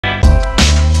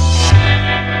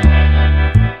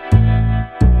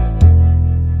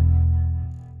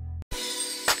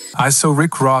So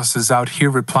Rick Ross is out here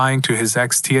replying to his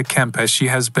ex Tia Kemp, as she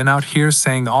has been out here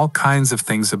saying all kinds of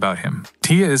things about him.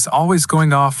 Tia is always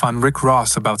going off on Rick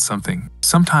Ross about something,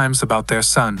 sometimes about their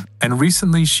son, and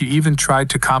recently she even tried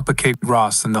to complicate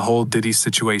Ross in the whole Diddy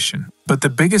situation. But the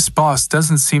biggest boss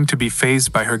doesn't seem to be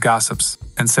fazed by her gossips,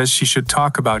 and says she should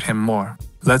talk about him more.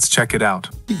 Let's check it out.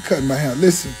 You cutting my hair.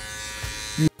 Listen,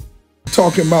 you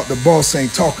talking about the boss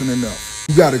ain't talking enough.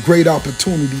 You got a great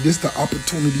opportunity. This the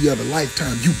opportunity of a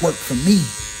lifetime. You work for me.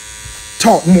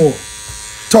 Talk more.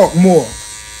 Talk more.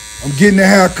 I'm getting a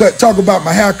haircut. Talk about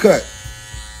my haircut.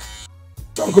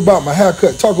 Talk about my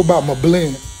haircut. Talk about my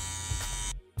blend.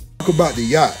 Talk about the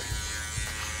yacht.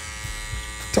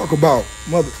 Talk about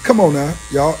mother. Come on now,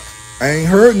 y'all. I ain't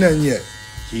heard nothing yet.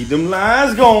 Keep them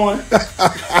lines going.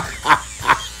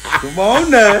 Come on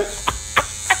now.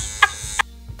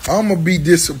 I'm going to be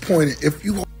disappointed if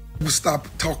you stop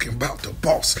talking about the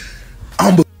boss.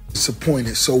 I'm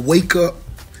disappointed. So wake up,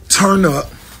 turn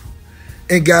up,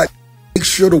 and make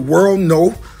sure the world know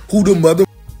who the mother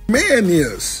man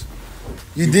is.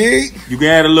 You dig? You can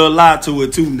add a little lie to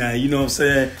it too now, you know what I'm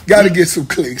saying? Got to get some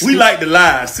clicks. We like the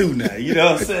lies too now, you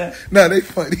know what I'm saying? Nah, they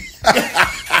funny.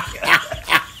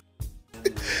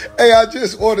 Hey, I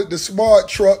just ordered the smart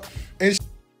truck and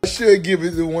I should give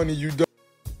it to one of you.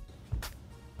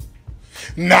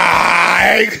 Nah.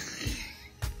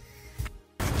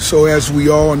 So as we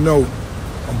all know,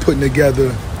 I'm putting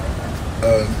together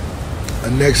a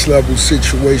next level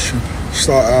situation,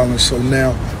 Star Island. So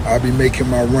now I'll be making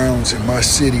my rounds in my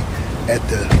city at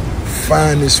the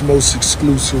finest, most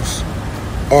exclusive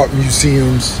art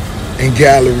museums and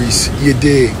galleries. You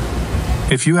dig?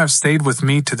 If you have stayed with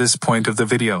me to this point of the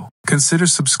video, consider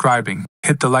subscribing,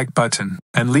 hit the like button,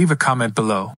 and leave a comment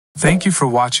below. Thank you for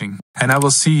watching, and I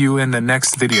will see you in the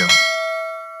next video.